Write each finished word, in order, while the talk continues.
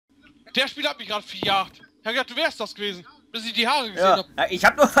Der Spieler hat mich gerade verjagt. Ich hab gedacht, du wärst das gewesen, bis ich die Haare gesehen Ja. habe. Ja, ich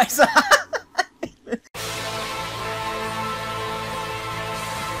hab nur weiße Haare.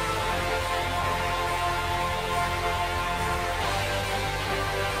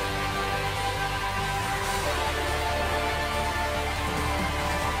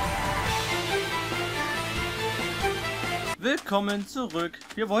 Willkommen zurück.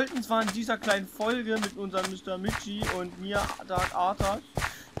 Wir wollten zwar in dieser kleinen Folge mit unserem Mrmitchi und mir, DarkArthas,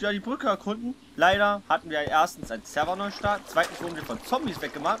 ja, die Brücke erkunden. Leider hatten wir erstens einen Serverneustart, zweitens wurden wir von Zombies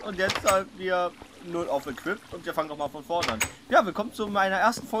weggemacht und jetzt sind wir null auf equipped und wir fangen nochmal von vorne an. Ja, willkommen zu meiner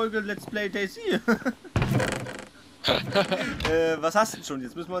ersten Folge Let's Play Daisy. Was hast du denn schon?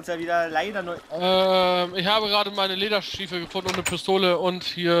 Jetzt müssen wir uns ja wieder leider neu... Ich habe gerade meine Lederstiefel gefunden und eine Pistole und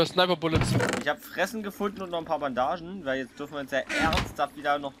hier Sniper-Bullets. Ich habe Fressen gefunden und noch ein paar Bandagen, weil jetzt dürfen wir uns ja ernsthaft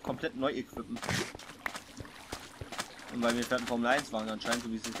wieder noch komplett neu equippen. Und weil wir fährt ein Formel 1 Wagen anscheinend,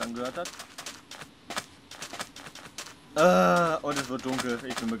 so wie es sich angehört hat. Und es wird dunkel,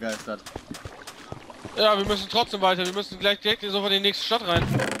 ich bin begeistert. Ja, wir müssen trotzdem weiter, wir müssen gleich direkt sofort in die nächste Stadt rein.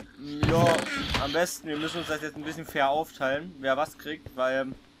 Ja, am besten, wir müssen uns das jetzt ein bisschen fair aufteilen, wer was kriegt,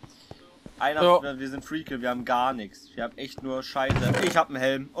 weil wir sind Freaky, wir haben gar nichts. Wir haben echt nur Scheiße. Ich habe einen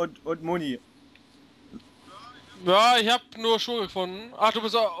Helm und Muni. Ja, ich habe nur Schuhe gefunden. Ach, du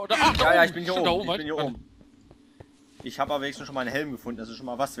bist auch... Ach, ja, ich bin hier oben. Ich bin hier oben. Ich habe aber wenigstens schon mal einen Helm gefunden, das ist schon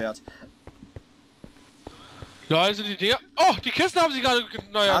mal was wert. Ja, also die Dinger... Oh, die Kisten haben sie gerade...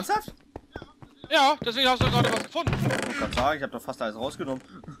 Naja. Ernsthaft? Ja, deswegen hast du gerade was gefunden. Ich kann sagen, ich habe doch fast alles rausgenommen.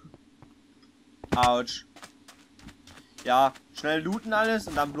 Autsch. Ja, schnell looten alles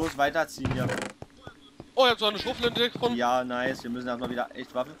und dann bloß weiterziehen hier. Oh, ihr habt so eine Schrotflinte gefunden? Ja, nice. Wir müssen erstmal wieder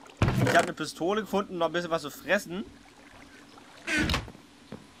echt Waffen. Ich habe eine Pistole gefunden, noch ein bisschen was zu fressen.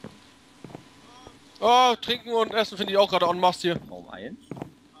 Oh, trinken und essen finde ich auch gerade en masse hier. Warum eins?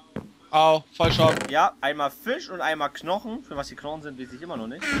 Au, falsch haben. Ja, einmal Fisch und einmal Knochen. Für was die Knochen sind, weiß ich immer noch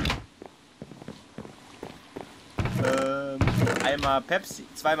nicht. Einmal Pepsi,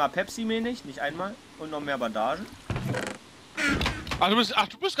 zweimal Pepsi meine ich, nicht einmal. Und noch mehr Bandagen. Ach,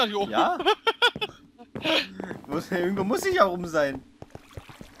 du bist gar nicht oben. Ja. Irgendwo muss ich ja rum sein.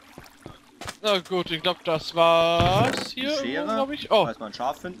 Na gut, ich glaube, das war's hier. Schere, glaube ich. Oh. Falls man ein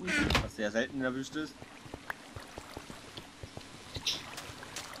Schaf finden, was sehr selten in der Wüste ist.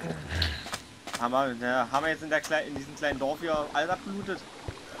 Haben wir jetzt in diesem kleinen Dorf hier alles abgelootet?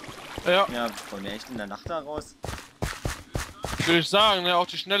 Ja. Ja, wollen wir echt in der Nacht da raus? Würde ich sagen, ne, auch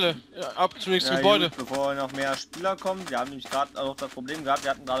die Schnelle. Ja, ab zum nächsten Ja, Gebäude. Gut, bevor noch mehr Spieler kommen. Wir haben nämlich gerade auch das Problem gehabt,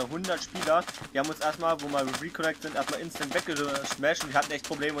 wir hatten gerade 100 Spieler. Die haben uns erstmal, wo wir reconnect sind, erstmal instant weggesmashed und wir hatten echt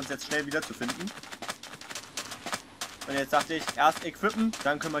Probleme, uns jetzt schnell wieder zu finden. Und jetzt dachte ich, erst equippen,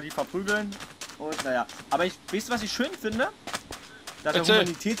 dann können wir die verprügeln. Und naja. Aber weißt du, was ich schön finde? Dass der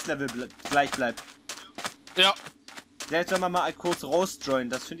Humanitätslevel gleich bleibt. Ja. Selbst wenn man mal kurz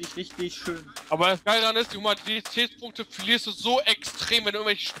rausjoint, das finde ich richtig schön. Aber das Geile daran ist, die Humanitätspunkte verlierst du so extrem, wenn du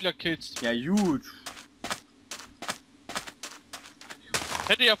irgendwelche Spieler killst. Ja, gut.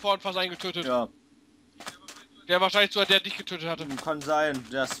 Hätte ja vorhin fast einen getötet. Ja. Der wahrscheinlich sogar der dich getötet hatte. Kann sein.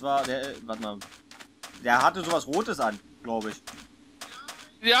 Das war der. Warte mal. Der hatte sowas Rotes an, glaube ich.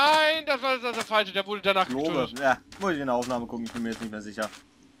 Nein, das war der falsche, der wurde danach getötet. Ja, muss ich in der Aufnahme gucken, ich bin mir jetzt nicht mehr sicher.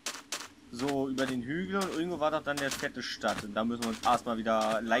 So, über den Hügel und irgendwo war doch dann der fette Stadt. Und da müssen wir uns erstmal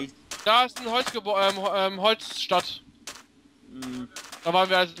wieder leicht... Da ist ein Holzstadt. Da waren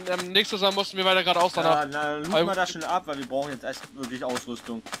wir, also, nächstes Mal mussten wir weiter geradeaus danach. Ja, dann looten wir das schnell ab, weil wir brauchen jetzt echt wirklich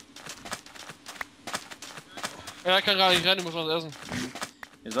Ausrüstung. Ja, ich kann gerade nicht rennen, ich muss was essen.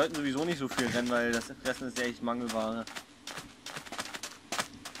 Wir sollten sowieso nicht so viel rennen, weil das Fressen ist ja echt Mangelware.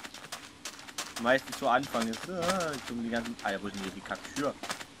 Meistens zu Anfang ist... ich komme die ganzen... Ah, ja, wo ist denn hier die Kacktür?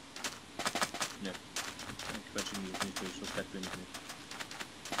 Ne. Ich quetsche ihn jetzt nicht durch, so fett bin ich nicht.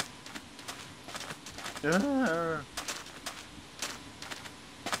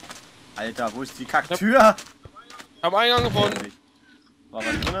 Alter, wo ist die Kacktür? Hab Eingang gefunden. War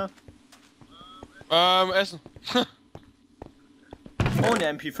was drinne? Essen. Oh,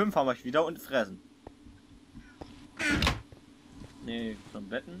 eine MP5 haben wir wieder und fressen. Nee, von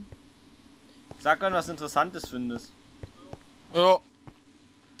Betten. Sag mal, was Interessantes findest. Ja.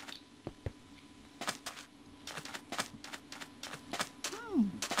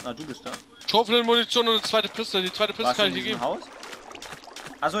 Ah, du bist da. Schrotflinte, Munition und eine zweite Piste. Die zweite Piste kann ich dir geben. Haus?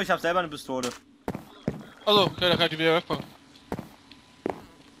 Achso, ich habe selber eine Pistole. Also, okay, da kann ich die wieder wegpacken.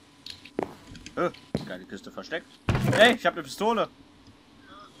 Geile Kiste versteckt. Hey, ich habe eine Pistole.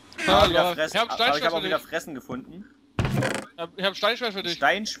 Ja, Ich habe auch wieder dich. Fressen gefunden. Ich habe Steinschwert für dich.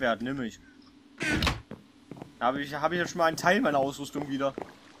 Steinschwert, nimm ich. Da habe ich jetzt schon mal einen Teil meiner Ausrüstung wieder.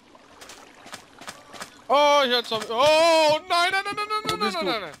 Oh, hier Zombie. Oh, nein, nein, nein, nein, Wo nein, bist nein,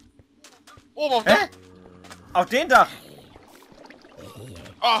 du? nein, nein. Oben auf dem Dach. Hä? Auf den Dach?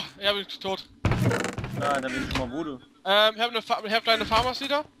 Ah, ja, bin ich tot. Ah, da bin ich schon mal wo du. Ich hab deine Farmers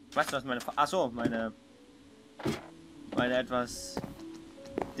wieder. Weißt du was, meine... Achso, meine etwas...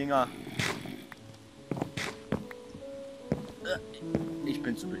 Dinger. Ich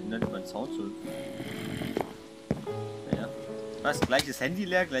bin zu behindert, über den Zaun zu hüpfen. Ja. Was? Gleich ist Handy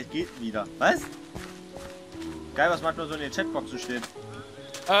leer, gleich geht wieder. Was? Geil, was manchmal so in den Chatboxen steht.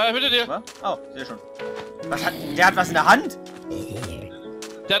 Hinter dir. Was? Oh, sehr schon. Was hat... Der hat was in der Hand?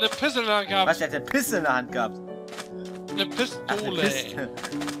 Der hat eine Pisse in der Hand gehabt. Was? Der hat eine Pisse in der Hand gehabt? Eine Pistole. Pisse.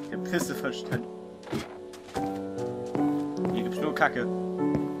 Der Pisse verstanden. Hier gibt's nur Kacke.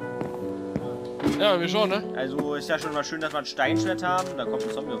 Ja, wir schon, ne? Also ist ja schon mal schön, dass wir ein Steinschwert haben. Da kommt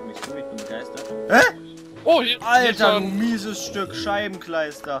ein Zombie auf mich zu, ich bin begeistert. Hä? Oh, hier, Alter, du hier mieses Stück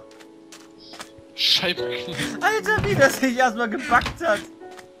Scheibenkleister. Scheibenkleister. Alter, wie das sich erstmal gebackt hat.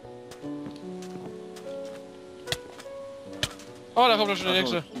 Oh, da kommt doch schon der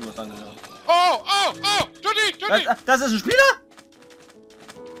nächste. So, Oh, oh, oh! Töte ihn! das ist ein Spieler?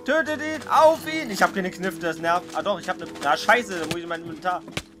 Tötet ihn, auf ihn! Ich hab keine Kniff, das nervt. Ah doch, ich hab eine... Ah, scheiße, da muss ich in mein Inventar.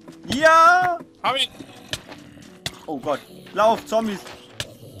 Ja! Hab ihn! Oh Gott. Lauf, Zombies.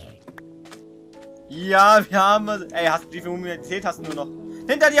 Ja, wir haben es. Ey, wie viel Humanität hast du nur noch?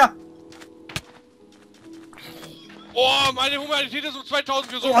 Hinter dir! Oh, meine Humanität ist um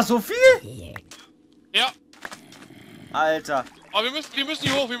 2000 gesunken. Oh, so viel? Ja. Alter. Aber wir müssen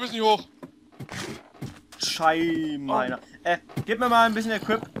hier hoch, wir müssen hier hoch. Scheimeiner. Gib mir mal ein bisschen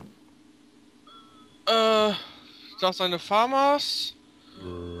Equip. Das ist eine Farmers.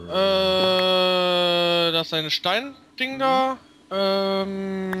 Das ist eine Steinding da.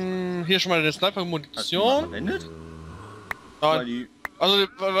 Hier schon mal eine Sniper-Munition. Verwendet? Ja, also,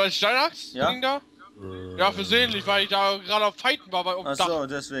 weil ich Steinaxt Ja? Ding da? Ja, versehentlich, weil ich da gerade auf Fighten war bei um Dach. Achso,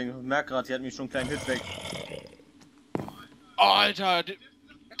 deswegen. Ich merk grad, die hat mich schon einen kleinen Hit weg. Oh, Alter,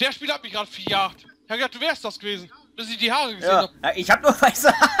 der Spieler hat mich gerade verjagt. Ich hab gedacht, du wärst das gewesen, bis ich die Haare gesehen Ja. hab. Ja, ich hab nur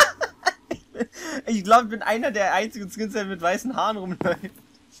weiße Haare. Ich glaube, ich bin einer der einzigen Skins, der mit weißen Haaren rumläuft.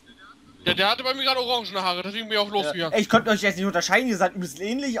 Ja, der hatte bei mir gerade orangene Haare, deswegen bin ich auch losgegangen. Ich konnte euch jetzt nicht unterscheiden, ihr seid ein bisschen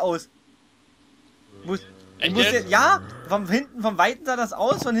ähnlich aus. Ja, vom hinten, vom Weiten sah das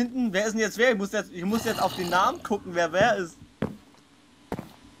aus, von hinten, wer ist denn jetzt wer? Ich muss jetzt auf den Namen gucken, wer ist.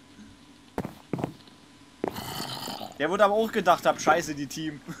 Der wurde aber auch gedacht, hab scheiße, die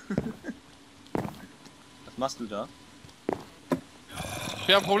Team. Was machst du da?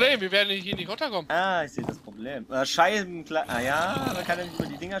 Wir haben ein Problem, wir werden hier nicht runterkommen. Ah, ich sehe das Problem. Scheibenkleid. Ah ja, man kann ja nicht über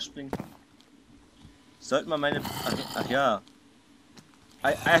die Dinger springen. Sollte man meine... Ach ja.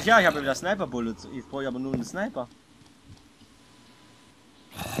 Ach ja, ich habe wieder Sniper Bullets. Jetzt brauche ich aber nur einen Sniper.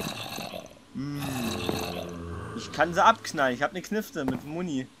 Ich kann sie abknallen. Ich habe eine Knifte mit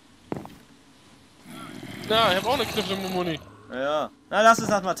Muni. Ja, ich habe auch eine Knifte mit Muni. Ja. Na, lass es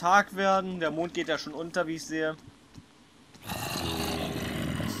erstmal Tag werden. Der Mond geht ja schon unter, wie ich sehe.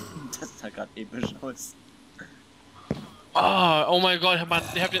 Das sah gerade episch aus. Oh mein Gott,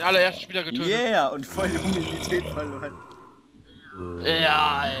 ich hab den allerersten Spieler getötet. Yeah, und voll die Humidität verloren.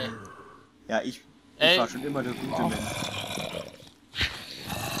 Ja, ey. Ja, ich war schon immer der gute Mensch.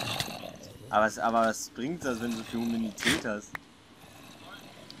 Aber was bringt das, wenn du so viel Humidität hast?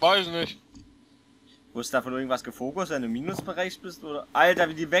 Weiß nicht. Wurdest du davon irgendwas gefokust, wenn du im Minusbereich bist? Oder? Alter,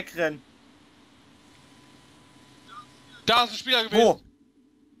 wie die wegrennen. Da ist ein Spieler gewesen. Wo?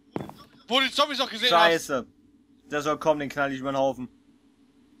 Wo du die Zombies noch gesehen Scheiße. Der soll kommen, den knall ich über den Haufen.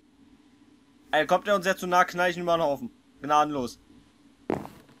 Alter, kommt der uns jetzt zu nah, knall ich ihn über den Haufen. Gnadenlos. hast.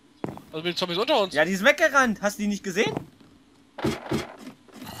 Also mit den Zombies unter uns. Ja, die ist weggerannt. Hast du die nicht gesehen?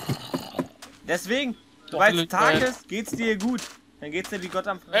 Deswegen, weil es Tag ist, geht's dir gut. Dann geht's dir wie Gott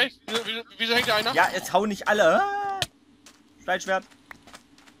am Freitag. Echt? Wieso hängt da einer? Ja, jetzt hau nicht alle. Ah, Streitschwert.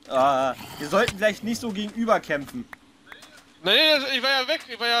 Wir sollten vielleicht nicht so gegenüber kämpfen. Nee, ich war ja weg.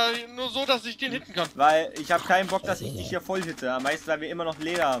 Ich war ja nur so, dass ich den hitten kann. Weil ich habe keinen Bock, dass ich dich hier voll hitte. Am meisten, weil wir immer noch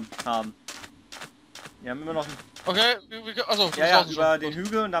Leder haben. Wir haben immer noch... Okay, achso. Ja, über den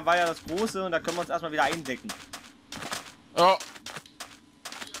Hügel und dann war ja das große und da können wir uns erstmal wieder eindecken. Ja.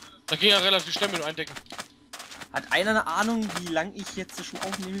 Da ging ja relativ schnell mit dem Eindecken. Hat einer eine Ahnung, wie lang ich jetzt schon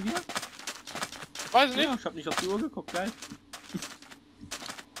aufnehme wieder? Weiß ich nicht. Ja, ich habe nicht auf die Uhr geguckt, geil.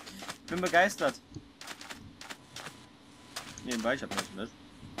 Bin begeistert. Nebenbei, ich hab nichts mit.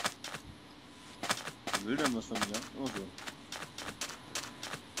 Wer will denn was von mir? Oh so.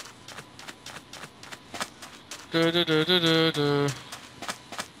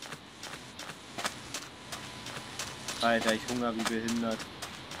 Alter, ich hungere wie behindert.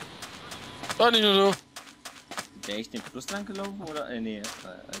 War nicht nur so. Der echt den Fluss lang gelaufen oder? Nee,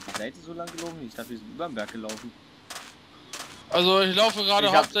 die Seite so lang gelaufen? Ich dachte, wir sind über den Berg gelaufen. Also ich laufe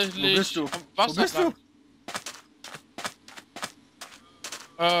gerade hauptsächlich. Wo bist du? Wo bist du?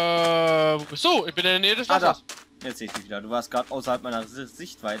 Wo bist du? Ich bin in der Nähe des Wassers. Jetzt sehe ich dich wieder. Du warst gerade außerhalb meiner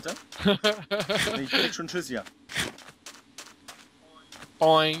Sichtweite. Ich krieg schon Schiss hier.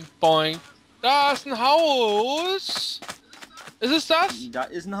 Boing, boing. Da ist ein Haus. Ist es das? Da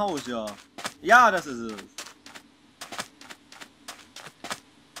ist ein Haus, ja. Ja, das ist es.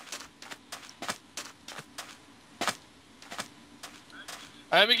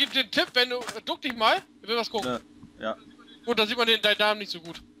 Mir gibt den Tipp, wenn du... Duck dich mal. Ich will was gucken. Ja. Gut, da sieht man deinen Namen nicht so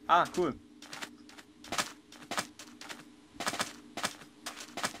gut. Ah, cool.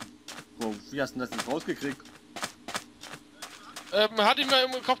 Wow, wie hast du das jetzt rausgekriegt? Hatte ich mal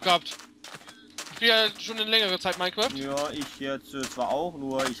im Kopf gehabt. Ich spiele ja schon eine längere Zeit Minecraft. Ja, ich jetzt zwar auch,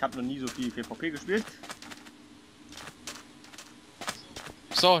 nur ich habe noch nie so viel PvP gespielt.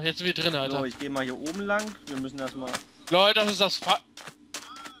 So, jetzt sind wir drin, Alter. So, ich gehe mal hier oben lang. Wir müssen das mal... Leute, das ist das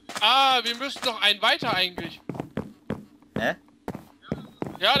wir müssen doch einen weiter eigentlich. Hä?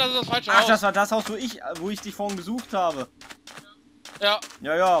 Ja, das ist das falsche Ach, Haus. das war das Haus, wo ich dich vorhin gesucht habe. Ja.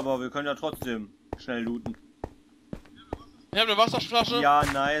 Ja, aber wir können ja trotzdem schnell looten. Ich habe eine Wasserflasche. Ja,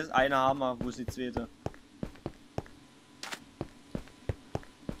 nice. Eine haben wir. Wo ist die zweite?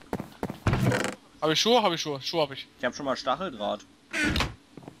 Habe ich Schuhe? Habe ich Schuhe? Schuhe habe ich. Ich habe schon mal Stacheldraht.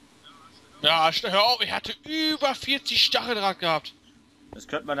 Ja, hör auf, ich hatte über 40 Stacheldraht gehabt. Das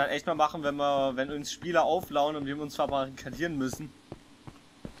könnte man dann echt mal machen, wenn uns Spieler auflauen und wir uns verbarrikadieren müssen.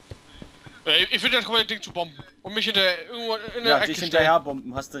 Ich finde das komplett Ding zu bomben. Und mich hinterher irgendwo in der Ja, Ecke dich stellen. hinterher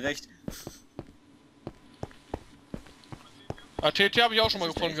bomben, hast du recht. Ja, TT habe ich auch schon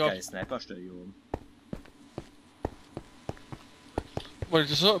mal gefunden gehabt. Geil, Sniperstelle hier oben.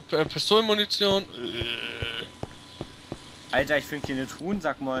 Pistolenmunition. Alter, ich finde hier eine Truhen,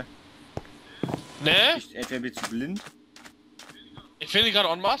 sag mal. Ne? Entweder bin ich zu blind. Ich finde die gerade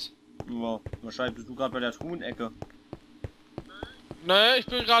en masse. Ja, wahrscheinlich bist du gerade bei der Truhenecke. Ne, ich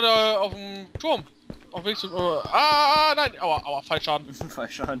bin gerade auf dem Turm. Auf Weg zum... nein! Aua, Fallschaden.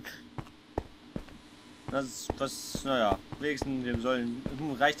 Fallschaden. Das ist was, naja, wenigstens wir sollen...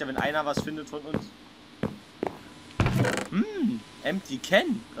 Reicht ja, wenn einer was findet von uns. Empty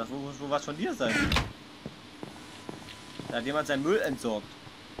Can. Das muss wohl was von dir sein. Da hat jemand seinen Müll entsorgt.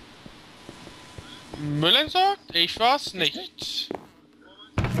 Müll entsorgt? Ich war's nicht.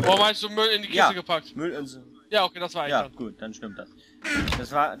 Warum meinst du Müll in die Kiste gepackt? Müll entsorgt. Ja, okay, das war ich Ja, dann. gut, dann stimmt das.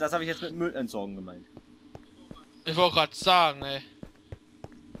 Das habe ich jetzt mit Müll entsorgen gemeint. Ich wollte gerade sagen, ey.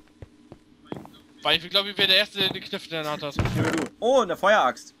 Weil ich glaube, ich wäre der Erste, der den Kniff in der Hand hat. Oh, eine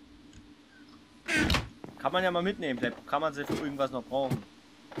Feueraxt. Kann man ja mal mitnehmen, vielleicht kann man sie für irgendwas noch brauchen.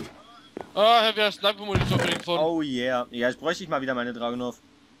 Ah, ich habe ja Sniper-Munition für den gefunden. Oh yeah. Ja, jetzt bräuchte ich mal wieder meine Dragunov.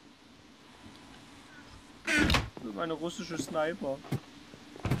 Meine russische Sniper.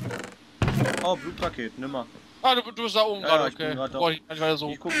 Oh, Blutpaket, nimmer. Ah, du bist da oben gerade, okay.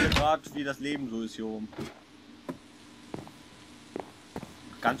 Ich gucke mir gerade, wie das Leben so ist hier oben.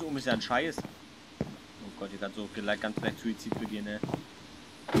 Ganz oben ist ja ein Scheiß. Oh Gott, hier kann so ganz leicht Suizid begehen, ey.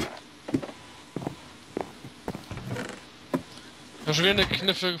 Ich habe schon wieder eine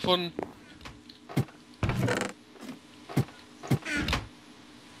Kniffe gefunden.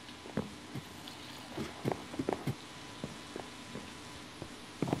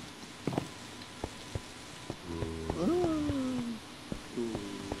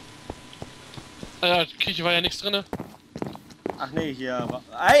 Ja, die Küche war ja nichts drin. Ach nee, hier war...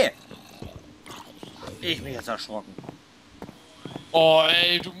 Ey! Ich bin jetzt erschrocken. Oh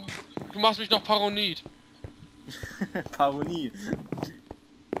ey, du machst mich noch paranoid. Paronie.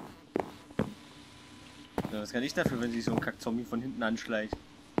 Ja, was kann ich dafür, wenn sich so ein Kack-Zombie von hinten anschleicht?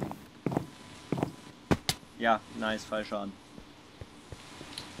 Ja, nice, Fallschaden.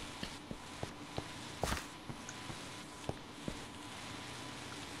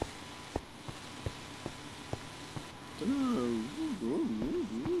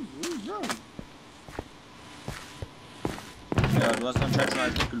 Ja, du hast anscheinend schon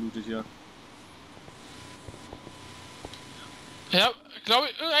alles weggelootet hier. Ja, glaube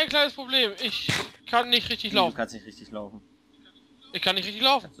ich, irgendein kleines Problem. Ich kann nicht richtig laufen. Du kannst nicht richtig laufen. Ich kann nicht richtig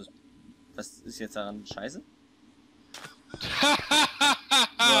laufen. Was ist jetzt daran scheiße?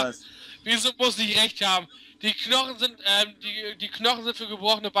 Was? Wieso muss ich recht haben? Die Knochen sind, die Knochen sind für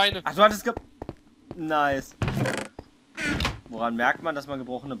gebrochene Beine. Ach, du hattest nice. Woran merkt man, dass man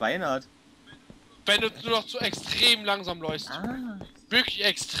gebrochene Beine hat? Wenn du nur noch zu extrem langsam läufst. Ah. Wirklich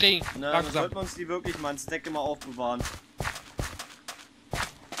extrem Na, dann sollten wir uns die wirklich mal ein Stack immer aufbewahren.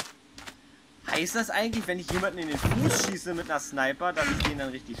 Heißt das eigentlich, wenn ich jemanden in den Fuß schieße mit einer Sniper, dass es denen dann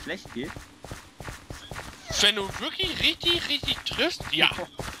richtig schlecht geht? Wenn du wirklich richtig triffst, ja.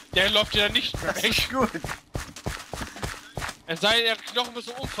 Der läuft ja nicht mehr Das weg. ist gut. Es sei denn, der Knochen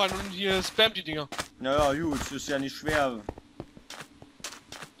müssen umfallen und hier spammt die Dinger. Naja, gut, ist ja nicht schwer.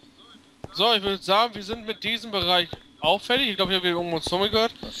 So, ich würde sagen, wir sind mit diesem Bereich auffällig. Ich glaube, hier haben wir irgendwo ein Zombie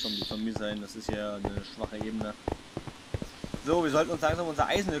gehört. Das soll von mir sein, das ist ja eine schwache Ebene. So, wir sollten uns langsam unser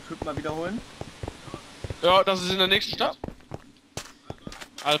Eisen-Equip mal wiederholen. Ja, das ist in der nächsten Stadt. Ja.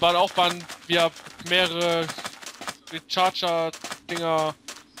 Also waren wir mehrere Charger-Dinger.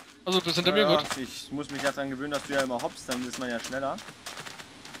 Also das hinter mir gut. Ich muss mich jetzt daran gewöhnen, dass du ja immer hoppst, dann ist man ja schneller.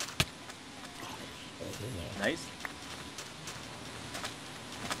 Nice.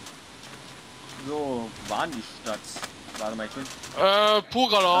 So, wo war die Stadt? Warte mal, ich bin... pur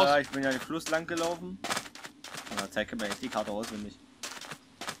geradeaus. Ich bin ja den Fluss lang gelaufen. Na, zeig mir echt die Karte auswendig.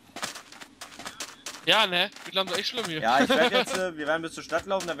 Ja, ne? Wir glauben, das ist echt schlimm hier. Ja, ich werde jetzt, wir werden bis zur Stadt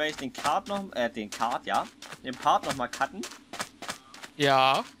laufen, dann werde ich den Part noch mal cutten.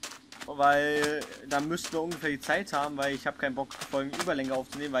 Ja. Weil dann müssten wir ungefähr die Zeit haben, weil ich habe keinen Bock, Folgen Überlänge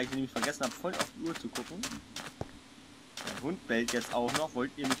aufzunehmen, weil ich nämlich vergessen habe, voll auf die Uhr zu gucken. Der Hund bellt jetzt auch noch.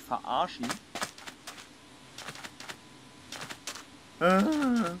 Wollt ihr mich verarschen?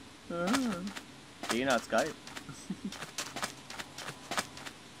 Den hat's geil.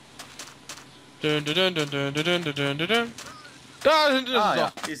 Da hinten ist es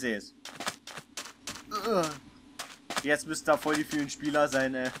ja, ich sehe es. Jetzt müssten da voll die vielen Spieler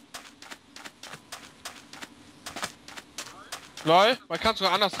sein, ey. Lol, man kann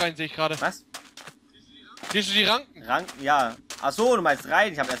sogar anders rein, sehe ich gerade. Was? Siehst du die Ranken? Ranken, ja. Achso, du meinst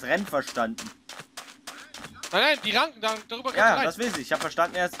rein, ich habe erst Rennen verstanden. Nein, die Ranken, darüber kannst ja, du rein. das weiß ich. Ich habe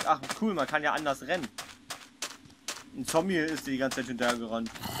verstanden erst, ach cool, man kann ja anders rennen. Ein Zombie ist die ganze Zeit hinterher gerannt.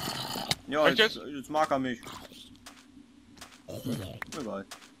 Ja, jetzt mag er mich. Egal.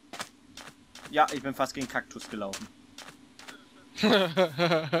 Ja, ich bin fast gegen Kaktus gelaufen. Gut,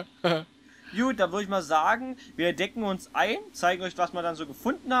 dann würde ich mal sagen, wir decken uns ein, zeigen euch, was wir dann so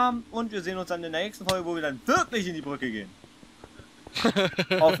gefunden haben und wir sehen uns dann in der nächsten Folge, wo wir dann wirklich in die Brücke gehen.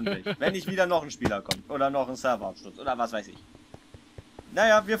 Hoffentlich. Wenn nicht wieder noch ein Spieler kommt oder noch ein Serverabsturz oder was weiß ich.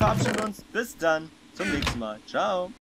 Naja, wir verabschieden uns. Bis dann. Zum nächsten Mal. Ciao.